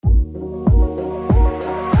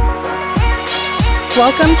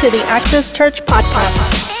Welcome to the Access Church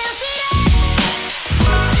Podcast.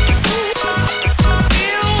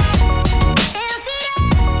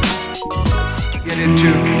 Get into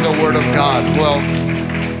the Word of God. Well,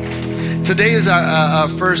 today is our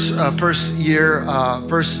first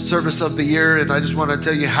service of the year, and I just want to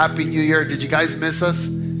tell you Happy New Year. Did you guys miss us?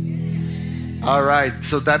 All right,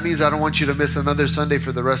 so that means I don't want you to miss another Sunday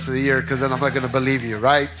for the rest of the year, because then I'm not going to believe you,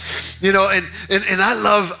 right? You know, and I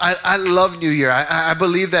love New Year. I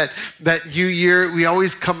believe that New Year, we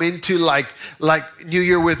always come into like New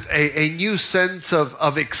Year with a new sense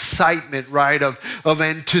of excitement, right? Of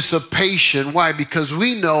anticipation. Why? Because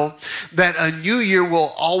we know that a new year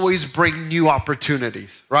will always bring new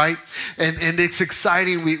opportunities, right? And it's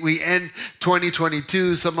exciting. We end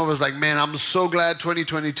 2022. Some of us like, man, I'm so glad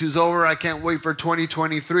 2022 is over. I can't wait for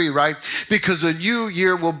 2023, right? Because a new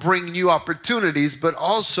year will bring new opportunities, but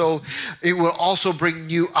also it will also bring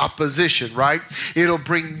new opposition, right? It'll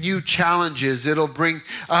bring new challenges. It'll bring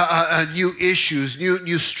new issues,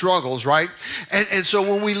 new struggles, right? And so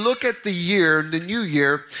when we look at the year, the new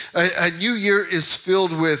year, a new year is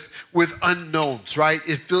filled with unknowns, right?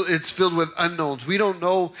 It's filled with unknowns. We don't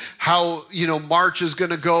know how, March is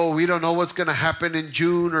going to go. We don't know what's going to happen in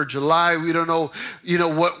June or July. We don't know,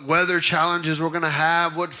 what weather challenges we're going to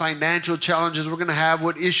have, what financial challenges we're going to have,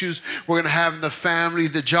 what issues we're going to have in the family,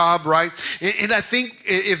 the job, right? And I think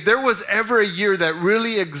if there was ever a year that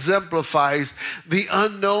really exemplifies the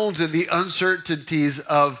unknowns and the uncertainties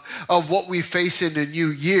of what we face in the new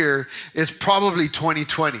year, it's probably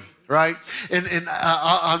 2020. Right? And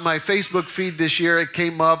on my Facebook feed this year, it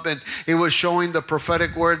came up and it was showing the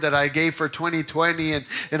prophetic word that I gave for 2020.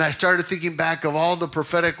 And I started thinking back of all the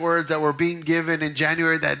prophetic words that were being given in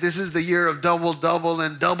January, that this is the year of double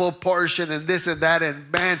and double portion and this and that. And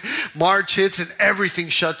man, March hits and everything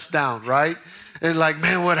shuts down, right? And like,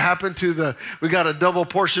 man, what happened to we got a double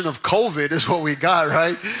portion of COVID is what we got,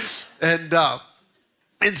 right?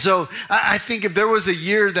 And so I think if there was a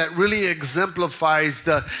year that really exemplifies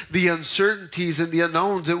the uncertainties and the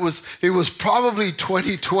unknowns, it was probably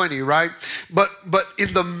 2020, right? But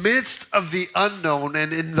in the midst of the unknown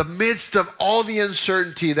and in the midst of all the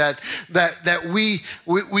uncertainty that we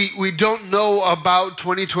don't know about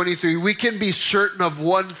 2023, we can be certain of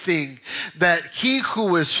one thing, that He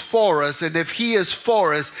who is for us, and if He is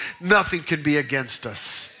for us, nothing can be against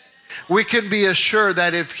us. We can be assured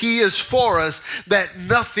that if He is for us, that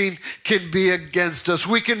nothing can be against us.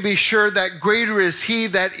 We can be sure that greater is He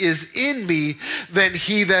that is in me than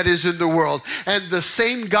he that is in the world. And the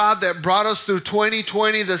same God that brought us through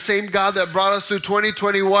 2020, the same God that brought us through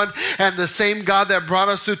 2021, and the same God that brought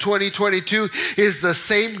us through 2022 is the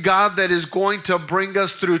same God that is going to bring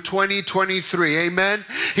us through 2023. Amen?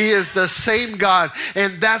 He is the same God.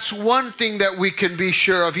 And that's one thing that we can be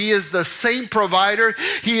sure of. He is the same provider.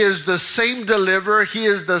 He is the same deliverer. He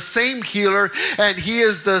is the same healer, and He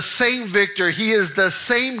is the same victor. He is the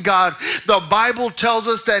same God. The Bible tells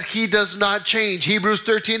us that He does not change. Hebrews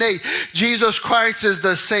 13:8. Jesus Christ is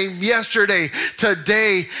the same yesterday,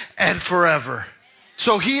 today, and forever.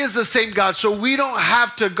 So He is the same God. So we don't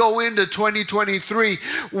have to go into 2023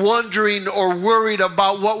 wondering or worried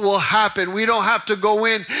about what will happen. We don't have to go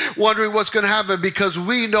in wondering what's going to happen, because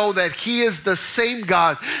we know that He is the same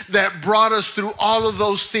God that brought us through all of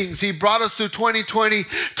those things. He brought us through 2020,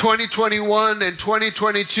 2021, and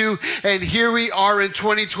 2022, and here we are in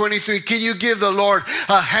 2023. Can you give the Lord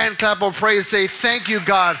a hand clap of praise? Say, thank you,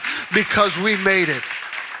 God, because we made it.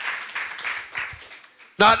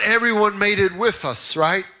 Not everyone made it with us,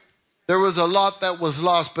 right? There was a lot that was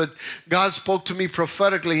lost, but God spoke to me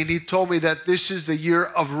prophetically, and He told me that this is the year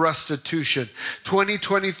of restitution.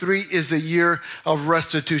 2023 is the year of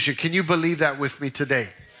restitution. Can you believe that with me today?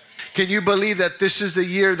 Can you believe that this is the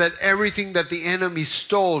year that everything that the enemy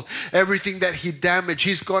stole, everything that he damaged,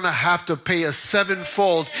 He's going to have to pay a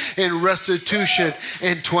sevenfold in restitution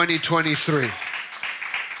in 2023?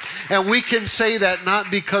 And we can say that not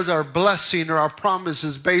because our blessing or our promise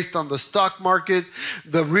is based on the stock market,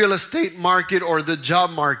 the real estate market, or the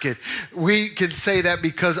job market. We can say that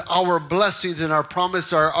because our blessings and our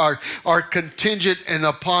promise are contingent and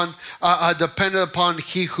dependent upon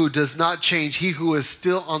He who does not change, He who is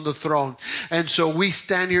still on the throne. And so we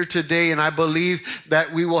stand here today, and I believe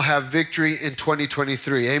that we will have victory in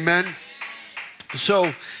 2023. Amen?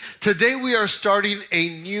 So today we are starting a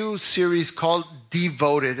new series called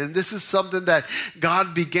devoted. And this is something that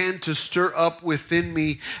God began to stir up within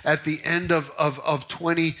me at the end of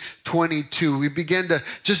 2022. We began to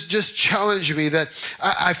just challenge me that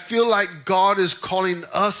I feel like God is calling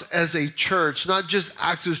us as a church, not just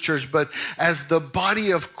Access Church, but as the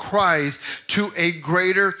body of Christ, to a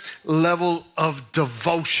greater level of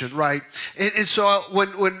devotion, right? And so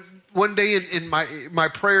when one day in my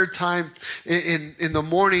prayer time in the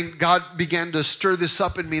morning, God began to stir this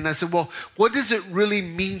up in me. And I said, well, what does it really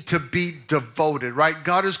mean to be devoted, right?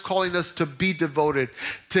 God is calling us to be devoted,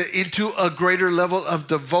 into a greater level of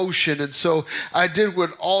devotion. And so I did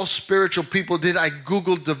what all spiritual people did. I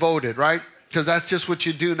Googled devoted, right? Because that's just what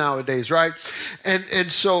you do nowadays, right? And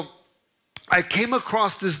so I came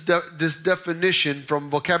across this definition from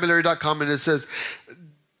vocabulary.com, and it says,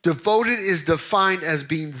 devoted is defined as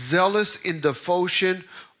being zealous in devotion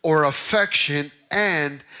or affection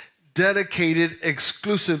and dedicated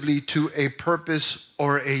exclusively to a purpose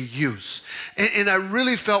or a use. And I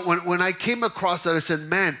really felt when I came across that, I said,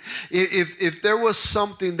 man, if there was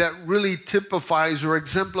something that really typifies or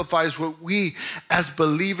exemplifies what we as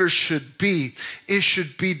believers should be, it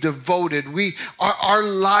should be devoted. Our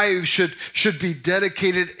lives should be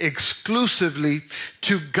dedicated exclusively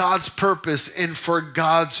to God's purpose and for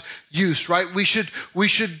God's use, right? We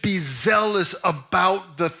should be zealous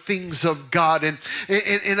about the things of God. And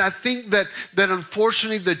I think that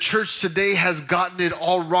unfortunately the church today has gotten it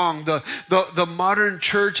all wrong. The modern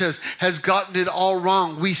church has gotten it all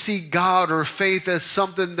wrong. We see God or faith as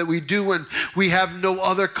something that we do when we have no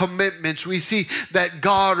other commitments. We see that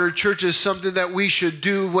God or church is something that we should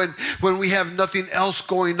do when we have nothing else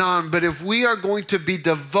going on. But if we are going to be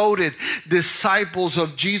devoted disciples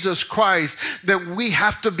of Jesus Christ, then we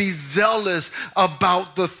have to be zealous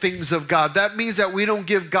about the things of God. That means that we don't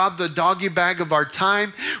give God the doggy bag of our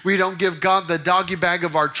time. We don't give God the doggy bag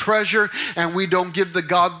of our treasure, and we don't give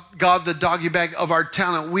God the doggy bag of our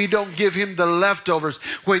talent. We don't give him the leftovers.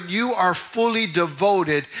 When you are fully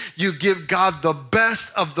devoted, you give God the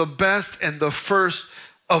best of the best and the first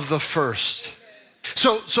of the first.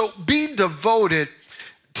 So being devoted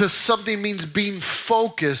to something means being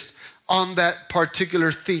focused on that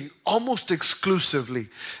particular thing, almost exclusively.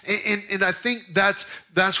 And I think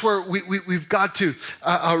that's where we've got to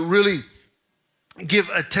really give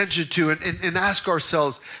attention to and ask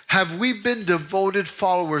ourselves, have we been devoted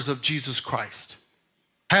followers of Jesus Christ?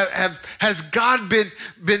 Has God been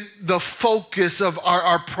the focus of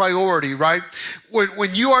our priority, right?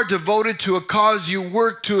 When you are devoted to a cause, you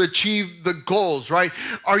work to achieve the goals, right?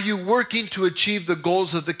 Are you working to achieve the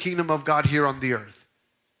goals of the kingdom of God here on the earth?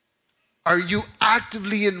 Are you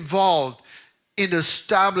actively involved in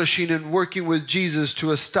establishing and working with Jesus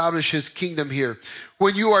to establish his kingdom here?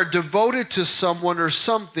 When you are devoted to someone or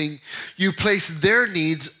something, you place their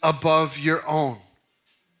needs above your own,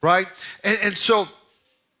 right? And so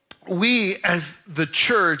we as the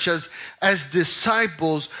church, as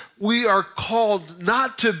disciples, we are called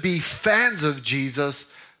not to be fans of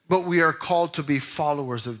Jesus, but we are called to be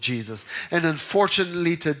followers of Jesus. And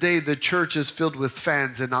unfortunately today, the church is filled with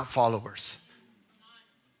fans and not followers.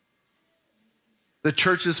 The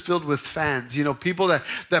church is filled with fans, people that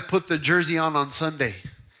put the jersey on Sunday.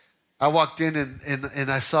 I walked in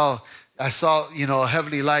and I saw a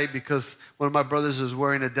heavenly light because one of my brothers was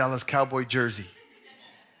wearing a Dallas Cowboy jersey.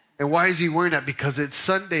 And why is he wearing that? Because it's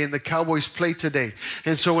Sunday and the Cowboys play today.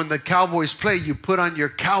 And so when the Cowboys play, you put on your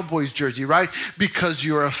Cowboys jersey, right? Because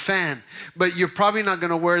you're a fan. But you're probably not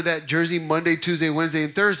going to wear that jersey Monday, Tuesday, Wednesday,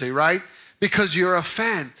 and Thursday, right? Because you're a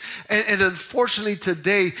fan. And unfortunately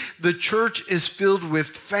today, the church is filled with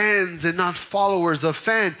fans and not followers. A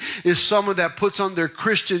fan is someone that puts on their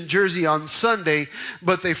Christian jersey on Sunday,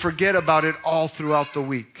 but they forget about it all throughout the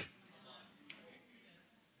week.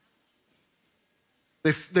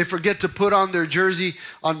 They forget to put on their jersey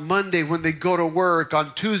on Monday when they go to work,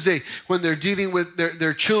 on Tuesday when they're dealing with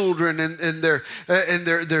their children and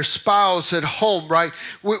their spouse at home, right?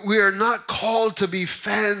 We are not called to be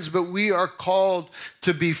fans, but we are called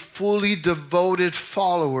to be fully devoted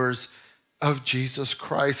followers of Jesus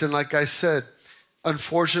Christ. And like I said,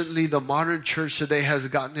 unfortunately, the modern church today has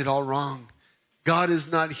gotten it all wrong. God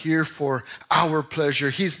is not here for our pleasure.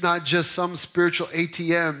 He's not just some spiritual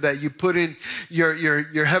ATM that you put in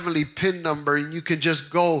your heavenly PIN number and you can just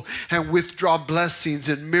go and withdraw blessings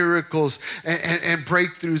and miracles and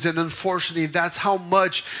breakthroughs. And unfortunately, that's how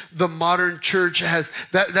much the modern church has,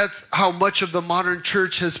 that's how much of the modern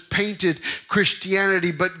church has painted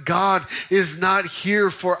Christianity. But God is not here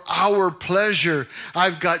for our pleasure.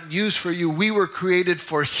 I've got news for you. We were created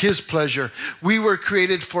for his pleasure. We were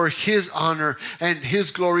created for his honor. and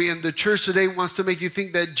his glory. And the church today wants to make you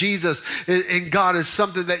think that Jesus and God is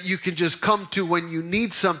something that you can just come to when you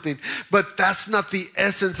need something. But that's not the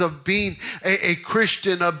essence of being a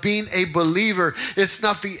Christian, of being a believer. It's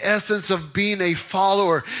not the essence of being a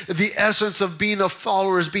follower. The essence of being a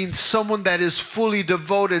follower is being someone that is fully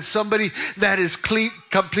devoted, somebody that is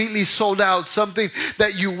completely sold out, something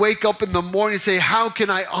that you wake up in the morning and say, how can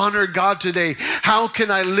I honor God today? How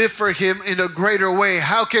can I live for him in a greater way?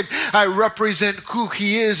 How can I represent who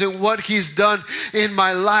he is and what he's done in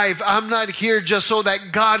my life? I'm not here just so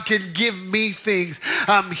that God can give me things.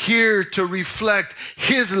 I'm here to reflect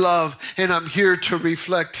his love, and I'm here to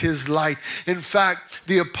reflect his light. In fact,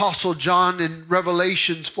 the Apostle John in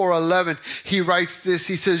Revelations 4:11, he writes this.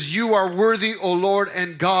 He says, you are worthy, O Lord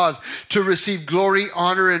and God, to receive glory,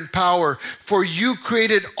 honor, and power, for you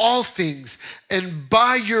created all things, and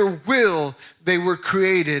by your will they were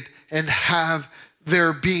created and have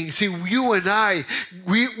their being. See, you and I,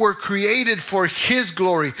 we were created for his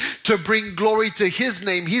glory, to bring glory to his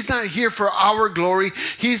name. He's not here for our glory.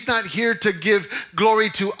 He's not here to give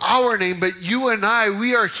glory to our name, but you and I,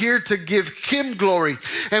 we are here to give him glory.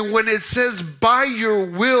 And when it says by your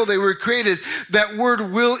will they were created, that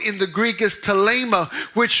word will in the Greek is telema,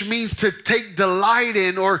 which means to take delight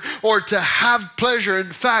in or to have pleasure. In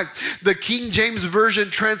fact, the King James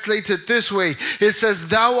Version translates it this way. It says,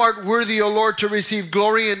 thou art worthy, O Lord, to receive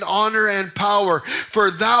glory and honor and power,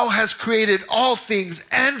 for thou hast created all things,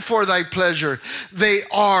 and for thy pleasure they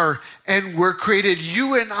are and were created.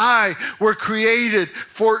 You and I were created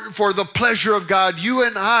for the pleasure of God. You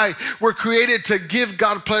and I were created to give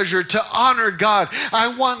God pleasure, to honor God.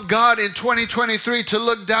 I want God in 2023 to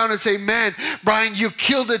look down and say, man, Brian, you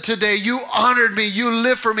killed it today. You honored me. You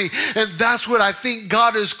lived for me. And that's what I think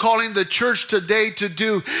God is calling the church today to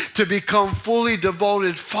do, to become fully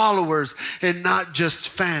devoted followers and not just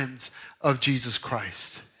fans of Jesus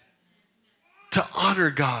Christ. To honor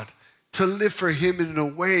God, to live for him in a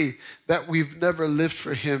way that we've never lived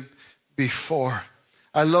for him before.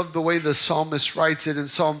 I love the way the psalmist writes it in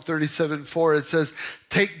Psalm 37:4. It says,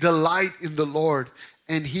 take delight in the Lord,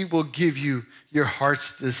 and he will give you your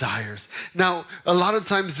heart's desires. Now, a lot of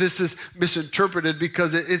times this is misinterpreted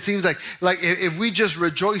because it seems like if we just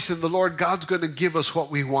rejoice in the Lord, God's going to give us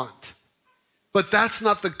what we want. But that's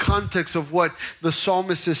not the context of what the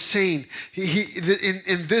psalmist is saying.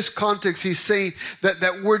 In this context, he's saying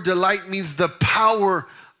that word delight means the power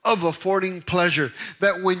of affording pleasure.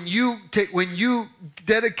 That when you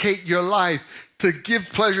dedicate your life to give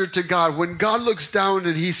pleasure to God, when God looks down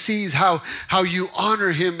and he sees how you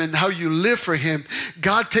honor him and how you live for him,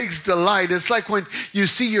 God takes delight. It's like when you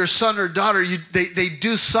see your son or daughter, they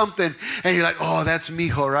do something and you're like, oh, that's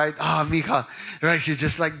mijo, right? Oh, mija, right? She's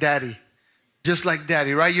just like daddy. Just like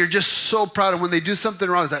daddy, right? You're just so proud of when they do something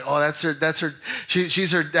wrong. It's like, oh, that's her.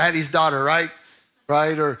 She's her daddy's daughter, right?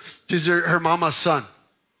 Right? Or she's her mama's son.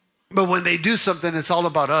 But when they do something, it's all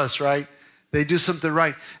about us, right? They do something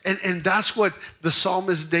right. And that's what the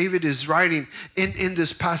psalmist David is writing in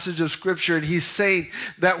this passage of scripture. And he's saying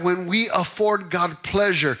that when we afford God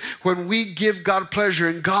pleasure, when we give God pleasure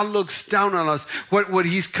and God looks down on us, what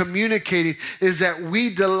he's communicating is that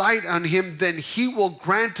we delight on him, then he will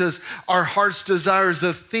grant us our heart's desires,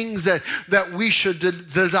 the things that we should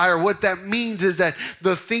desire. What that means is that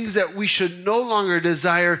the things that we should no longer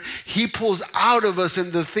desire, he pulls out of us,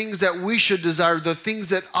 and the things that we should desire, the things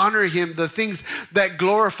that honor him, the things that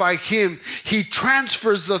glorify him, he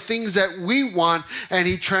transfers the things that we want, and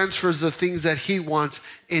he transfers the things that he wants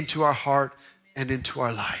into our heart and into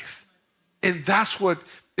our life. And that's what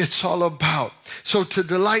it's all about. So to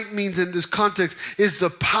delight means in this context is the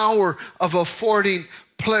power of affording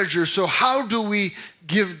pleasure. So how do we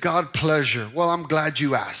give God pleasure? Well, I'm glad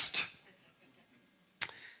you asked.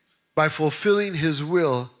 By fulfilling his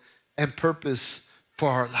will and purpose for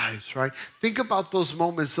our lives, right? Think about those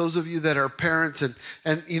moments, those of you that are parents,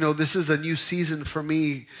 and you know, this is a new season for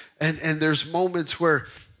me, and there's moments where,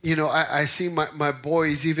 you know, I see my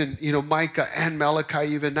boys, even, you know, Micah and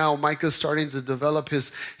Malachi, even now, Micah's starting to develop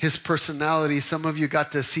his personality. Some of you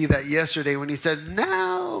got to see that yesterday when he said,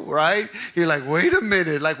 no, right? You're like, wait a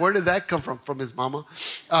minute, like, where did that come from? From his mama?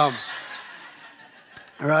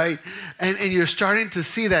 Right? And you're starting to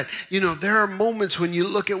see that, you know, there are moments when you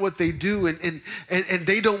look at what they do and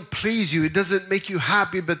they don't please you. It doesn't make you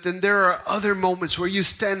happy. But then there are other moments where you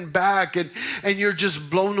stand back and you're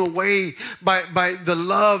just blown away by the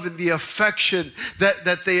love and the affection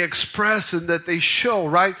that they express and that they show,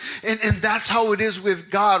 right? And that's how it is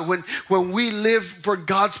with God. When we live for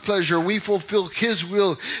God's pleasure, we fulfill his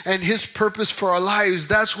will and his purpose for our lives.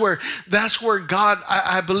 That's where God,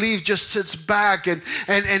 I believe, just sits back and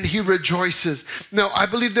and he rejoices. Now, I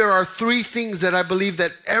believe there are three things that I believe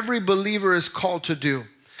that every believer is called to do.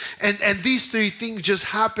 And these three things just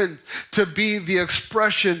happen to be the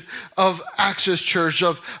expression of Access Church,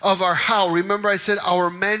 of our how. Remember I said our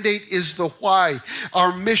mandate is the why,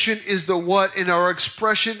 our mission is the what, and our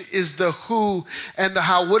expression is the who and the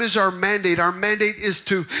how. What is our mandate? Our mandate is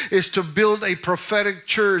to build a prophetic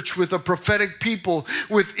church with a prophetic people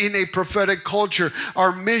within a prophetic culture.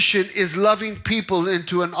 Our mission is loving people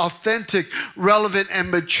into an authentic, relevant, and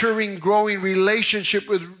maturing, growing relationship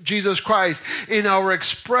with Jesus Christ. In our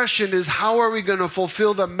expression is how are we going to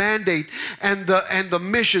fulfill the mandate and the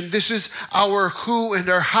mission. This is our who and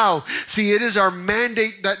our how. See, it is our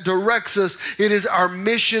mandate that directs us. It is our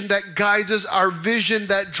mission that guides us, our vision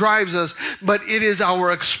that drives us, but it is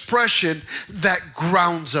our expression that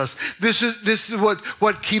grounds us. This is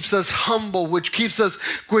what keeps us humble, which keeps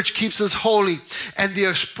us holy. And the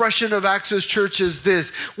expression of Access Church is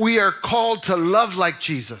this: we are called to love like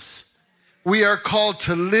Jesus. We are called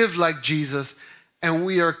to live like Jesus. And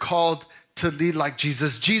we are called to lead like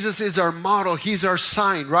Jesus. Jesus is our model. He's our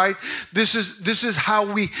sign, right? This is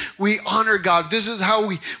how we honor God. This is how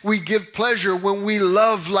we give pleasure, when we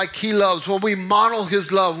love like he loves, when we model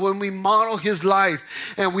his love, when we model his life,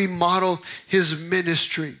 and we model his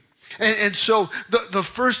ministry. And so the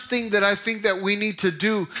first thing that I think that we need to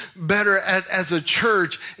do better as a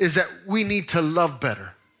church is that we need to love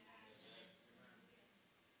better.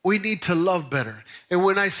 We need to love better. And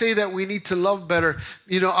when I say that we need to love better,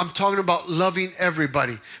 I'm talking about loving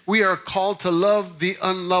everybody. We are called to love the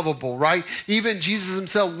unlovable, right? Even Jesus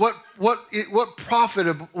himself, what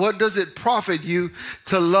does it profit you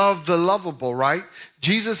to love the lovable, right?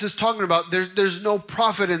 Jesus is talking about there's no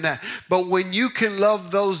profit in that. But when you can love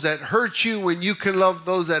those that hurt you, when you can love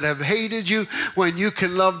those that have hated you, when you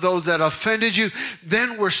can love those that offended you,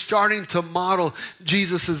 then we're starting to model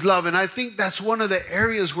Jesus' love. And I think that's one of the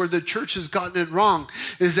areas where the church has gotten it wrong,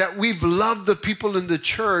 is that we've loved the people in the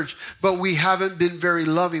church, but we haven't been very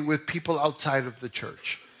loving with people outside of the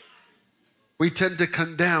church. We tend to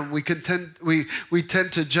condemn, we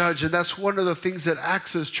tend to judge, and that's one of the things that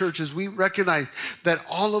Access Church is. We recognize that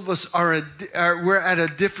all of us we're at a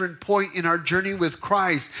different point in our journey with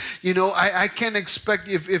Christ. I can't expect,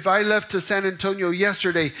 if I left to San Antonio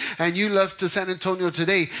yesterday and you left to San Antonio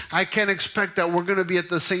today, I can't expect that we're going to be at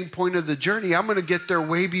the same point of the journey. I'm going to get there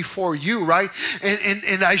way before you, right?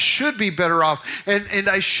 And I should be better off, and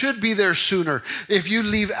I should be there sooner if you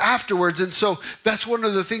leave afterwards. And so that's one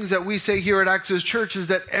of the things that we say here at Access Church, is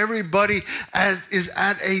that everybody is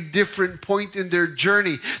at a different point in their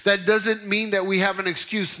journey. That doesn't mean that we have an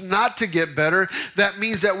excuse not to get better. That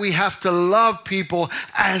means that we have to love people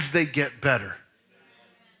as they get better.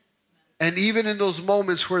 And even in those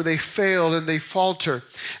moments where they fail and they falter.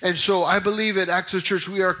 And so I believe at Access Church,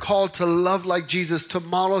 we are called to love like Jesus, to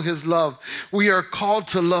model his love. We are called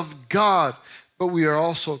to love God, but we are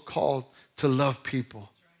also called to love people.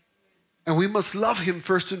 And we must love him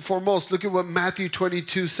first and foremost. Look at what Matthew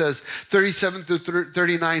 22 says, 37 through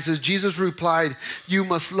 39 says, Jesus replied, "You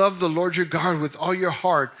must love the Lord your God with all your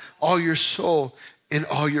heart, all your soul, and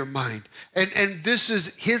all your mind." And this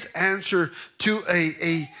is his answer to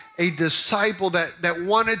a disciple that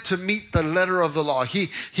wanted to meet the letter of the law.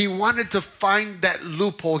 He wanted to find that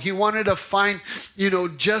loophole. He wanted to find,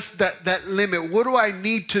 just that limit. What do I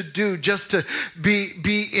need to do just to be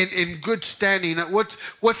in good standing?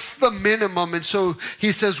 What's the minimum? And so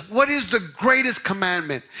he says, what is the greatest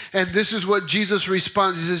commandment? And this is what Jesus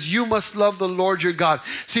responds. He says, you must love the Lord your God.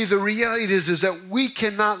 See, the reality is that we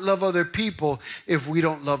cannot love other people if we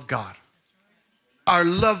don't love God. Our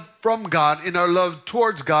love from God and our love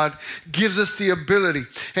towards God gives us the ability.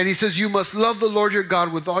 And he says, you must love the Lord your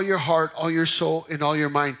God with all your heart, all your soul, and all your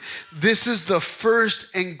mind. This is the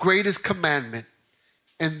first and greatest commandment.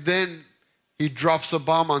 And then he drops a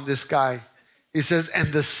bomb on this guy. He says,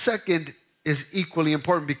 and the second is equally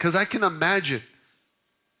important, because I can imagine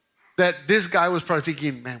that this guy was probably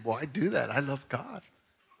thinking, man, well, I do that. I love God.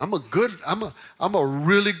 I'm a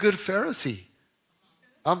really good Pharisee.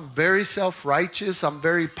 I'm very self-righteous. I'm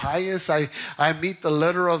very pious. I meet the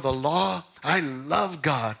letter of the law. I love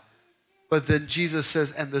God. But then Jesus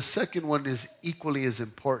says, and the second one is equally as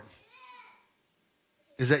important,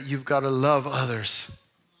 is that you've got to love others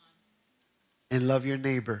and love your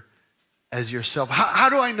neighbor as yourself. How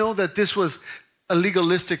do I know that this was a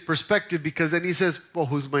legalistic perspective? Because then he says, well,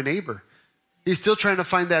 who's my neighbor? He's still trying to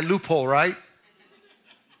find that loophole, right?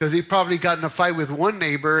 Because he probably got in a fight with one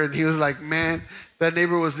neighbor and he was like, man, that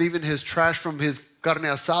neighbor was leaving his trash from his carne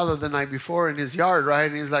asada the night before in his yard, right?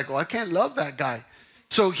 And he's like, well, I can't love that guy.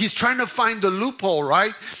 So he's trying to find the loophole,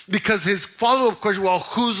 right? Because his follow-up question, well,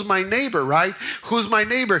 who's my neighbor, right? Who's my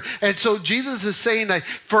neighbor? And so Jesus is saying that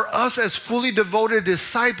for us as fully devoted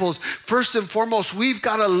disciples, first and foremost, we've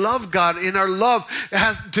got to love God. And our love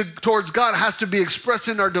towards God has to be expressed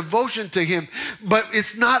in our devotion to him. But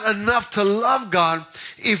it's not enough to love God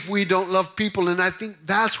if we don't love people. And I think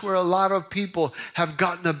that's where a lot of people have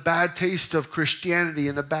gotten a bad taste of Christianity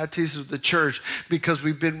and a bad taste of the church, because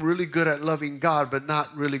we've been really good at loving God, but not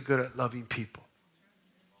really good at loving people.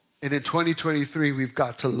 And in 2023, we've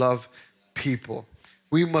got to love people.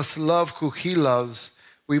 We must love who he loves.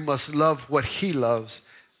 We must love what he loves.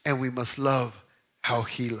 And we must love how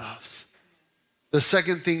he loves. The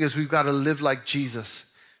second thing is we've got to live like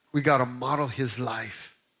Jesus. We got to model his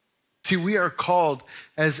life. See, we are called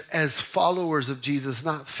as followers of Jesus,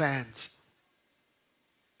 not fans,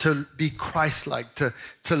 to be Christ-like, to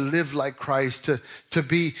live like Christ, to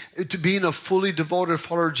being a fully devoted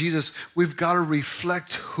follower of Jesus. We've got to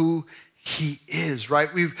reflect who he is,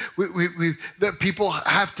 right? That people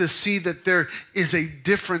have to see that there is a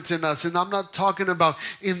difference in us. And I'm not talking about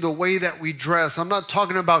in the way that we dress. I'm not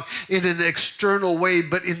talking about in an external way,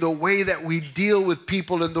 but in the way that we deal with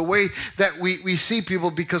people, in the way that we see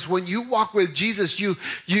people. Because when you walk with Jesus, you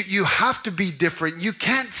have to be different. You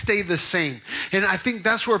can't stay the same. And I think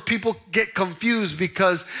that's where people get confused,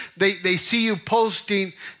 because they see you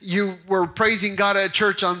posting, you were praising God at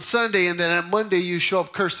church on Sunday, and then at Monday you show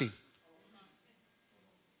up cursing.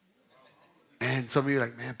 And some of you are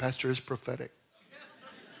like, man, Pastor is prophetic.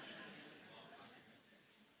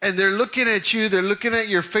 And they're looking at you, they're looking at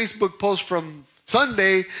your Facebook post from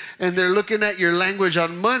Sunday, and they're looking at your language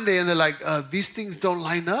on Monday, and they're like, these things don't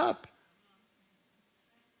line up.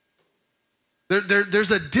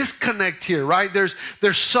 There's a disconnect here, right? There's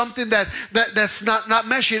something that's not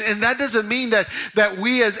meshing. And that doesn't mean that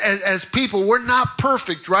we as people, we're not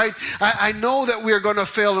perfect, right? I know that we are going to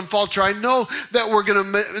fail and falter. I know that we're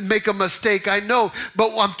going to make a mistake. I know.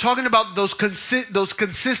 But I'm talking about those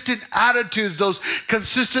consistent attitudes, those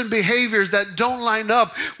consistent behaviors that don't line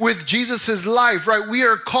up with Jesus's life, right? We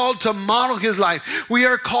are called to model his life. We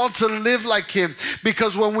are called to live like him,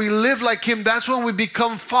 because when we live like him, that's when we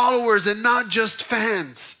become followers and not just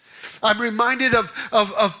fans. I'm reminded of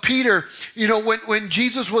Peter, you know, when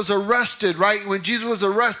Jesus was arrested, right? When Jesus was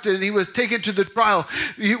arrested and he was taken to the trial,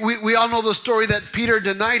 we all know the story that Peter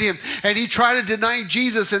denied him, and he tried to deny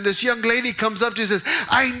Jesus, and this young lady comes up to him and says,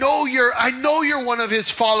 I know you're one of his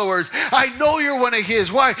followers. I know you're one of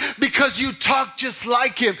his. Why? Because you talk just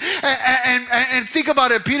like him. And think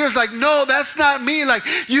about it. Peter's like, no, that's not me. Like,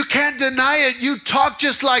 you can't deny it. You talk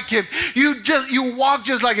just like him. You walk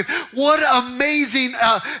just like him. What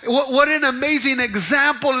an amazing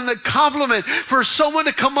example and a compliment for someone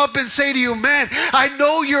to come up and say to you, man, I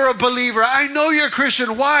know you're a believer. I know you're a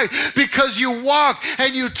Christian. Why? Because you walk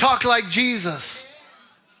and you talk like Jesus.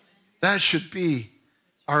 That should be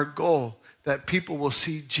our goal, that people will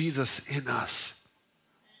see Jesus in us.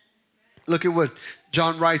 Look at what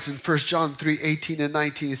John writes in 1 John 3:18 and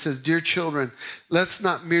 19. He says, dear children, let's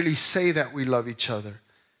not merely say that we love each other.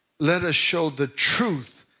 Let us show the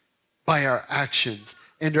truth by our actions.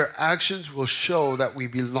 And our actions will show that we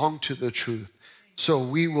belong to the truth. So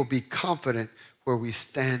we will be confident where we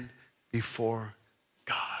stand before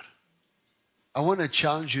God. I want to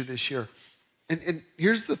challenge you this year. And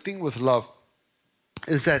here's the thing with love,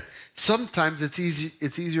 is that sometimes it's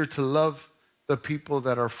easier to love the people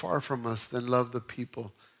that are far from us than love the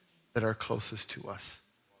people that are closest to us.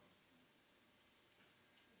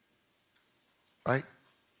 Right?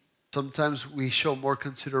 Sometimes we show more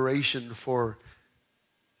consideration for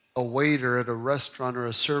a waiter at a restaurant or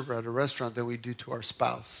a server at a restaurant than we do to our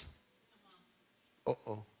spouse.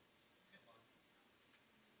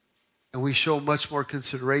 And we show much more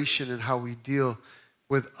consideration in how we deal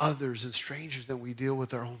with others and strangers than we deal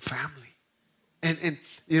with our own family. And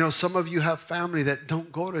you know, some of you have family that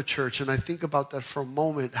don't go to church, and I think about that for a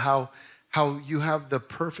moment, how you have the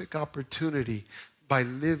perfect opportunity by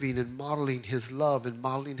living and modeling his love and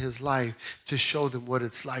modeling his life to show them what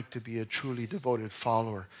it's like to be a truly devoted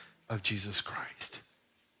follower of Jesus Christ.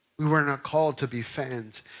 We were not called to be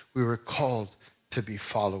fans. We were called to be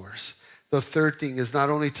followers. The third thing is not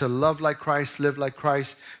only to love like Christ, live like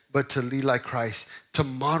Christ, but to lead like Christ, to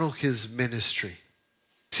model his ministry.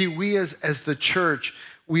 See, we as the church,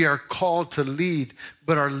 we are called to lead,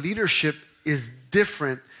 but our leadership is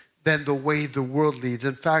different than the way the world leads.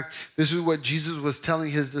 In fact, this is what Jesus was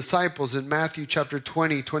telling his disciples in Matthew chapter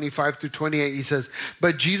 20, 25 through 28. He says,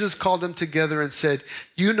 but Jesus called them together and said,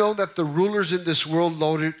 You know that the rulers in this world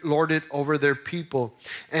lord it over their people,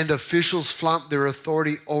 and officials flaunt their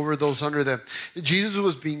authority over those under them. Jesus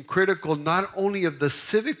was being critical not only of the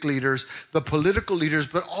civic leaders, the political leaders,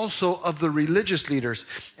 but also of the religious leaders.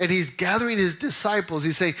 And he's gathering his disciples.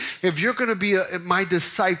 He's saying, if you're going to be my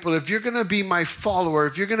disciple, if you're going to be my follower,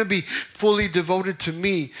 if you're going to be fully devoted to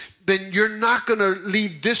me, then you're not going to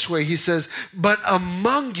lead this way, he says, but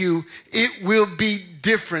among you, it will be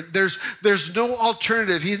different. There's no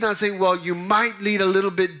alternative. He's not saying, well, you might lead a little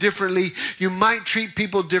bit differently. You might treat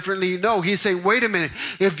people differently. No, he's saying, wait a minute.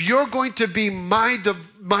 If you're going to be my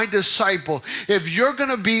disciple, if you're going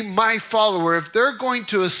to be my follower, if they're going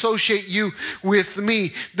to associate you with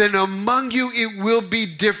me, then among you it will be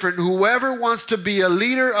different. Whoever wants to be a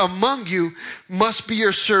leader among you must be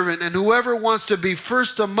your servant, and whoever wants to be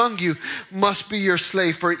first among you must be your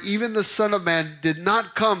slave. For even the Son of Man did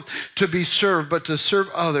not come to be served, but to serve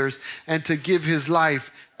others and to give his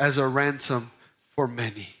life as a ransom for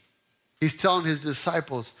many. He's telling his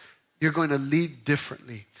disciples, you're going to lead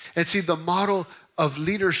differently. And see, the model of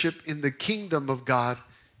leadership in the kingdom of God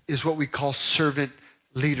is what we call servant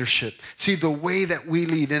leadership. See, the way that we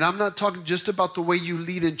lead, and I'm not talking just about the way you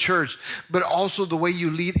lead in church, but also the way you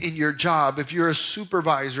lead in your job. If you're a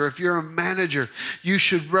supervisor, if you're a manager, you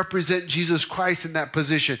should represent Jesus Christ in that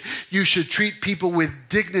position. You should treat people with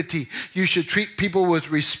dignity. You should treat people with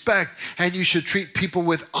respect, and you should treat people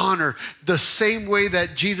with honor. The same way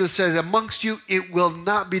that Jesus said, amongst you, it will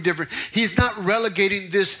not be different. He's not relegating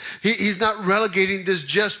this. He's not relegating this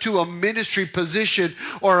just to a ministry position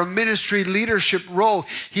or a ministry leadership role.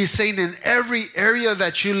 He's saying in every area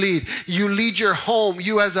that you lead your home,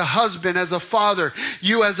 you as a husband, as a father,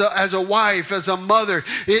 you as a wife, as a mother,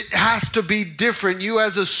 it has to be different. You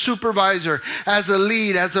as a supervisor, as a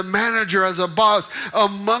lead, as a manager, as a boss,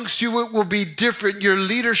 amongst you it will be different. Your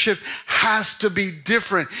leadership has to be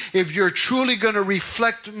different. If you're truly going to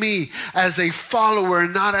reflect me as a follower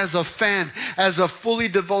and not as a fan, as a fully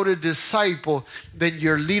devoted disciple, then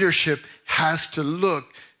your leadership has to look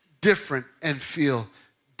different and feel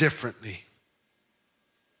differently.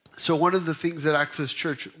 So one of the things at Access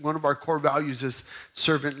Church, one of our core values is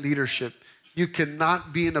servant leadership. You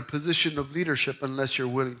cannot be in a position of leadership unless you're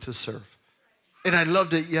willing to serve. And I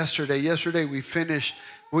loved it yesterday. Yesterday we finished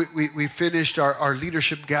our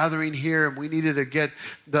leadership gathering here, and we needed to get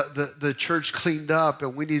the church cleaned up,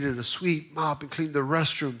 and we needed to sweep, mop, and clean the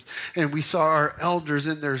restrooms. And we saw our elders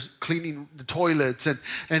in there cleaning the toilets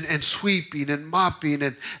and sweeping and mopping,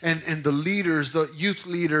 and the leaders, the youth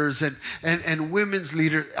leaders and women's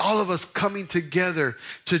leaders, all of us coming together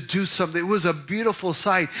to do something. It was a beautiful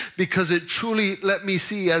sight because it truly let me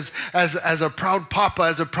see as a proud papa,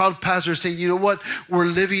 as a proud pastor, saying, you know what? We're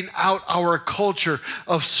living out our culture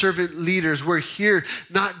of servant leaders. We're here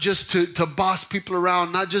not just to boss people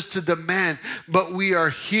around, not just to demand, but we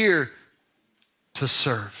are here to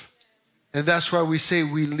serve. And that's why we say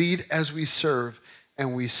we lead as we serve,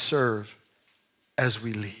 and we serve as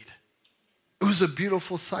we lead. It was a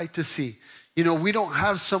beautiful sight to see. You know, we don't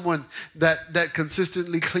have someone that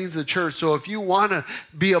consistently cleans the church. So if you want to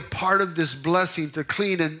be a part of this blessing to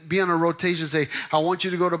clean and be on a rotation, say, I want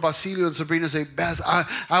you to go to Basilio and Sabrina and say, Baz,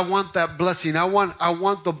 I want that blessing. I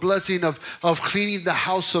want the blessing of cleaning the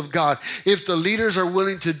house of God. If the leaders are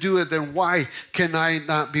willing to do it, then why can I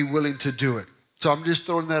not be willing to do it? So I'm just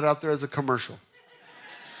throwing that out there as a commercial.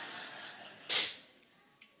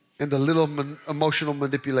 And the little emotional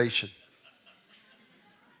manipulation.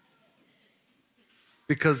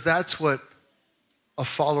 Because that's what a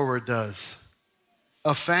follower does.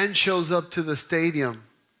 A fan shows up to the stadium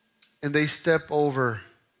and they step over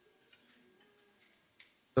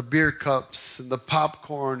the beer cups and the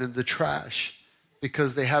popcorn and the trash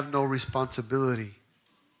because they have no responsibility.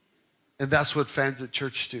 And that's what fans at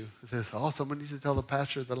church do. It says, oh, someone needs to tell the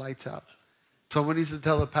pastor the light's out. Someone needs to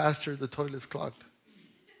tell the pastor the toilet's clogged.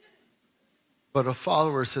 But a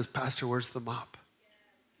follower says, Pastor, where's the mop?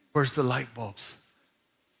 Where's the light bulbs?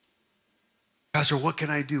 Pastor, what can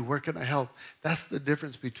I do? Where can I help? That's the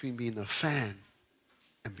difference between being a fan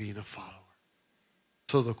and being a follower.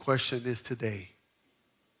 So the question is today,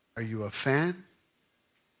 are you a fan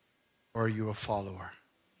or are you a follower?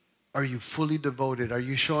 Are you fully devoted? Are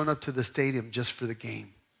you showing up to the stadium just for the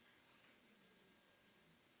game?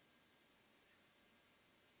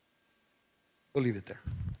 We'll leave it there.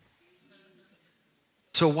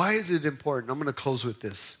 So why is it important? I'm going to close with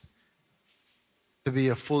this. To be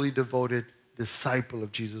a fully devoted disciple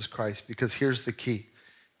of Jesus Christ, because here's the key.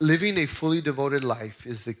 Living a fully devoted life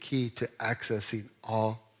is the key to accessing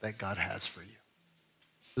all that God has for you.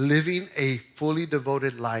 Living a fully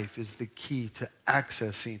devoted life is the key to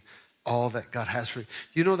accessing all that God has for you.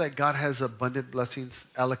 You know that God has abundant blessings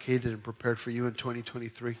allocated and prepared for you in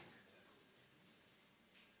 2023?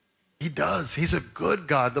 He does. He's a good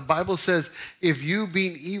God. The Bible says, if you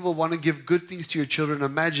being evil want to give good things to your children,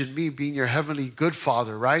 imagine me being your heavenly good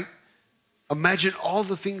father, right? Imagine all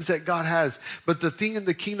the things that God has. But the thing in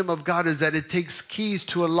the kingdom of God is that it takes keys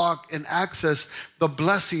to unlock and access the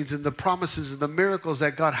blessings and the promises and the miracles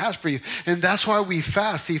that God has for you. And that's why we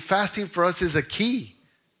fast. See, fasting for us is a key.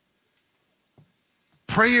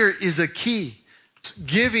 Prayer is a key.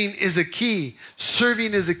 Giving is a key.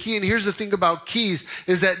 Serving is a key. And here's the thing about keys,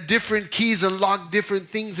 is that different keys unlock different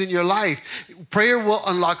things in your life. Prayer will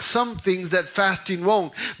unlock some things that fasting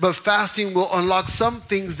won't, but fasting will unlock some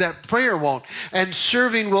things that prayer won't. And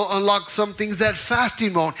serving will unlock some things that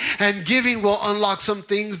fasting won't. And giving will unlock some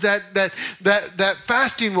things that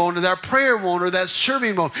fasting won't, or that prayer won't, or that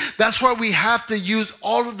serving won't. That's why we have to use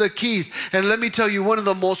all of the keys. And let me tell you, one of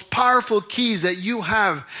the most powerful keys that you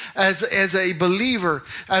have as a believer,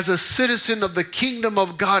 as a citizen of the kingdom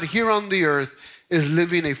of God here on the earth, is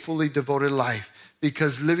living a fully devoted life.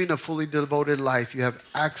 Because living a fully devoted life, you have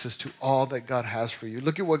access to all that God has for you.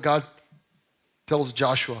 Look at what God tells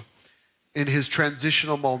Joshua in his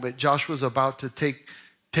transitional moment. Joshua's about to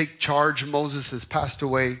take charge. Moses has passed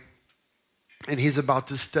away, and he's about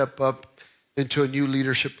to step up into a new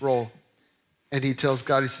leadership role. And he tells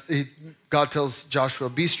God tells Joshua,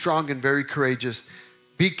 be strong and very courageous.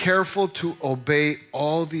 Be careful to obey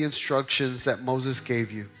all the instructions that Moses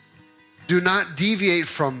gave you. Do not deviate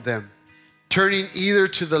from them, turning either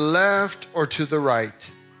to the left or to the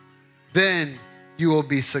right. Then you will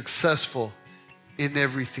be successful in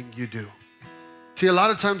everything you do. See, a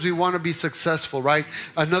lot of times we want to be successful, right?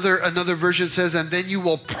 Another version says, and then you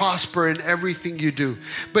will prosper in everything you do.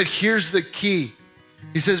 But here's the key.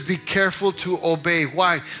 He says, be careful to obey.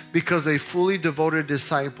 Why? Because a fully devoted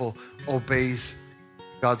disciple obeys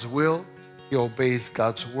God's will, he obeys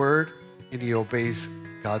God's word, and he obeys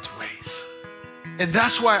God's ways. And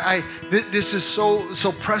that's why this is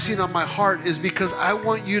so pressing on my heart, is because I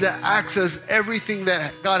want you to access everything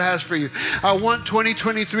that God has for you. I want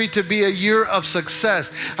 2023 to be a year of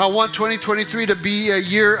success. I want 2023 to be a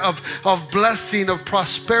year of blessing, of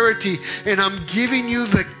prosperity. And I'm giving you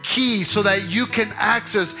the key so that you can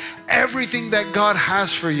access everything that God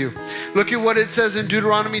has for you. Look at what it says in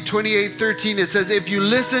Deuteronomy 28:13. It says, if you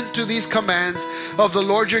listen to these commands of the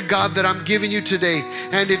Lord your God that I'm giving you today,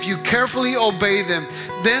 and if you carefully obey them,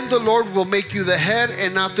 then the Lord will make you the head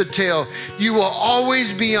and not the tail. You will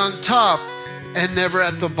always be on top and never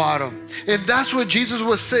at the bottom. And that's what Jesus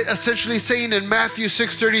was essentially saying in Matthew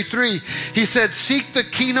 6:33. He said, seek the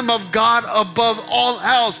kingdom of God above all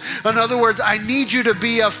else. In other words, I need you to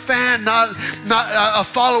be a fan, not a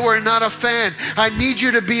follower, not a fan. I need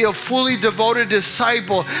you to be a fully devoted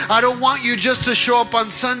disciple. I don't want you just to show up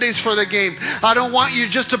on Sundays for the game. I don't want you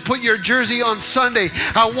just to put your jersey on Sunday.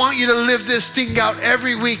 I want you to live this thing out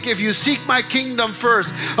every week. If you seek my kingdom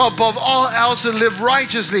first above all else and live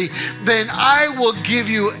righteously, then I will give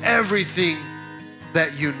you everything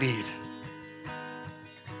that you need.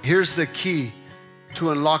 Here's the key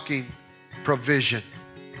to unlocking provision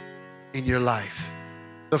in your life.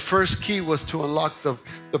 The first key was to unlock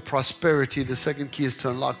the prosperity. The second key is to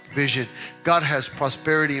unlock vision. God has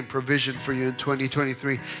prosperity and provision for you in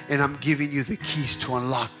 2023, and I'm giving you the keys to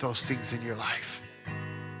unlock those things in your life.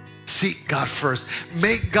 Seek God first.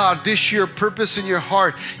 Make God this year purpose in your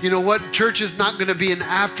heart. You know what? Church is not going to be an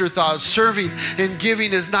afterthought. Serving and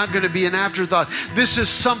giving is not going to be an afterthought. This is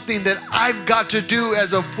something that I've got to do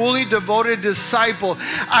as a fully devoted disciple.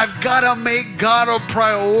 I've got to make God a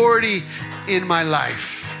priority in my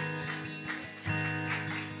life.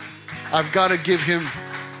 I've got to give him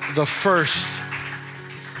the first,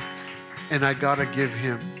 and I got to give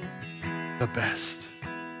him the best.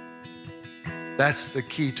 That's the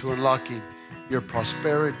key to unlocking your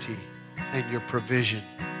prosperity and your provision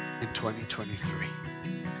in 2023.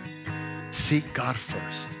 Seek God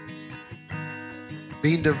first.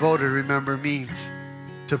 Being devoted, remember, means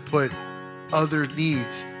to put other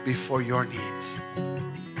needs before your needs.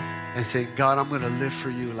 And say, God, I'm going to live for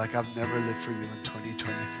you like I've never lived for you in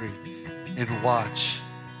 2023. And watch.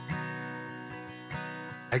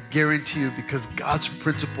 I guarantee you, because God's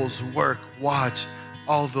principles work, watch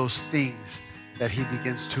all those things that he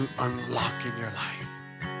begins to unlock in your life.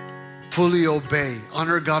 Fully obey.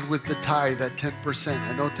 Honor God with the tithe, that 10%.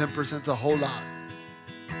 I know 10% is a whole lot.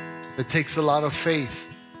 It takes a lot of faith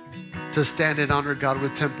to stand and honor God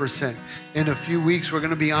with 10%. In a few weeks, we're going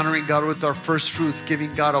to be honoring God with our first fruits,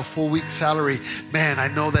 giving God a full week's salary. Man, I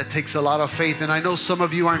know that takes a lot of faith, and I know some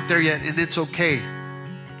of you aren't there yet, and it's okay.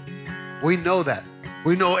 We know that.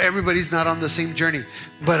 We know everybody's not on the same journey,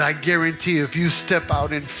 but I guarantee you, if you step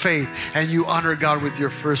out in faith and you honor God with your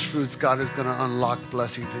first fruits, God is going to unlock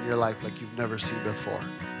blessings in your life like you've never seen before.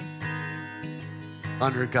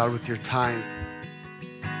 Honor God with your time,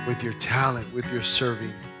 with your talent, with your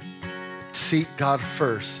serving. Seek God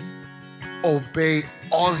first. Obey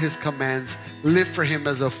all His commands. Live for Him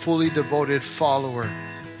as a fully devoted follower.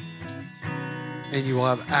 And you will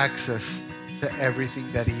have access to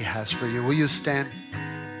everything that He has for you. Will you stand?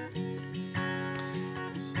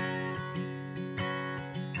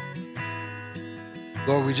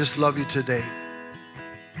 Lord, we just love you today.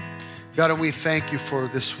 God, and we thank you for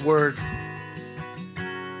this word.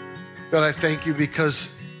 God, I thank you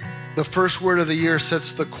because the first word of the year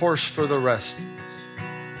sets the course for the rest.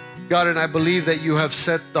 God, and I believe that you have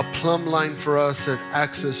set the plumb line for us at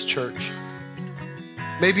Access Church.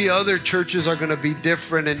 Maybe other churches are going to be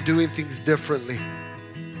different and doing things differently.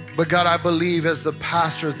 But God, I believe as the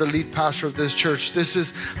pastor, as the lead pastor of this church, this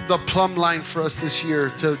is the plumb line for us this year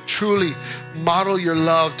to truly model your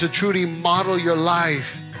love, to truly model your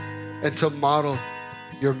life, and to model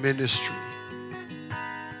your ministry.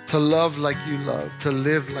 To love like you love, to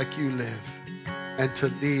live like you live, and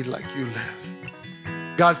to lead like you live.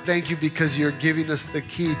 God, thank you because you're giving us the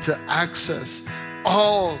key to access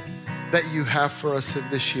all that you have for us in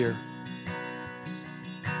this year.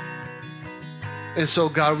 And so,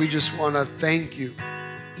 God, we just want to thank you,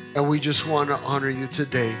 and we just want to honor you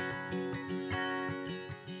today.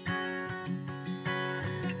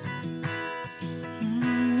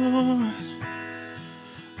 Lord,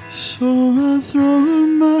 so I throw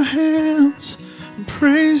in my hands and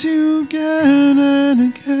praise you again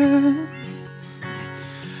and again.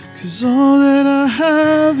 'Cause all that I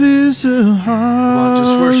have is a hallelujah. Come on,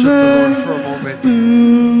 just worship the Lord for a moment.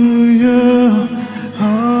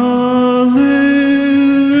 Hallelujah.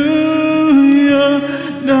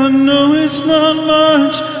 I know it's not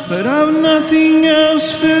much, but I've nothing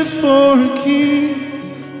else fit for a king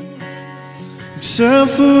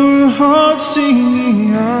except for a heart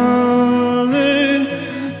singing hallelujah,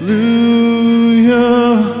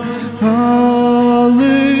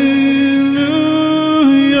 hallelujah.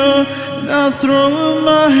 And I throw up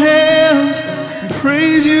my hands and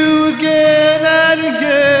praise you again and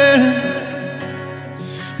again.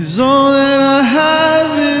 'Cause all that I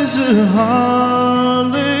have is a hallelujah,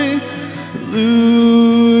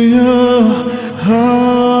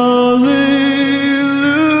 hallelujah.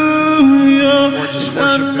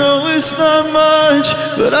 I know it's not much,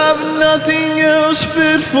 but I've nothing else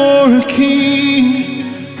fit for a king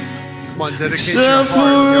except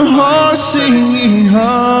for a heart singing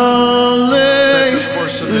hallelujah,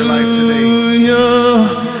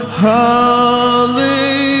 hallelujah.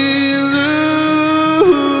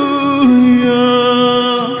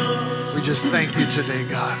 We just thank you today,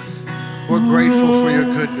 God. We're grateful for your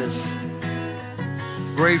goodness,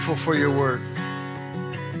 grateful for your word.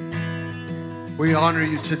 We honor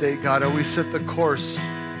you today, God, and we set the course,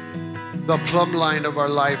 the plumb line of our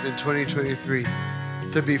life in 2023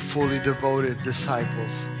 to be fully devoted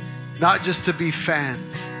disciples. Not just to be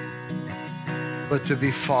fans, but to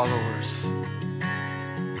be followers.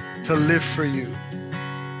 To live for you,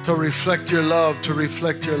 to reflect your love, to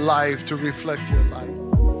reflect your life, to reflect your life.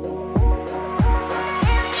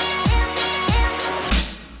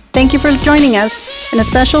 Thank you for joining us, and a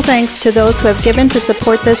special thanks to those who have given to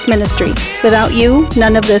support this ministry. Without you,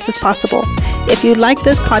 none of this is possible. If you like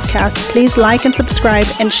this podcast, please like and subscribe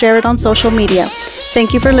and share it on social media.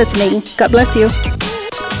 Thank you for listening. God bless you.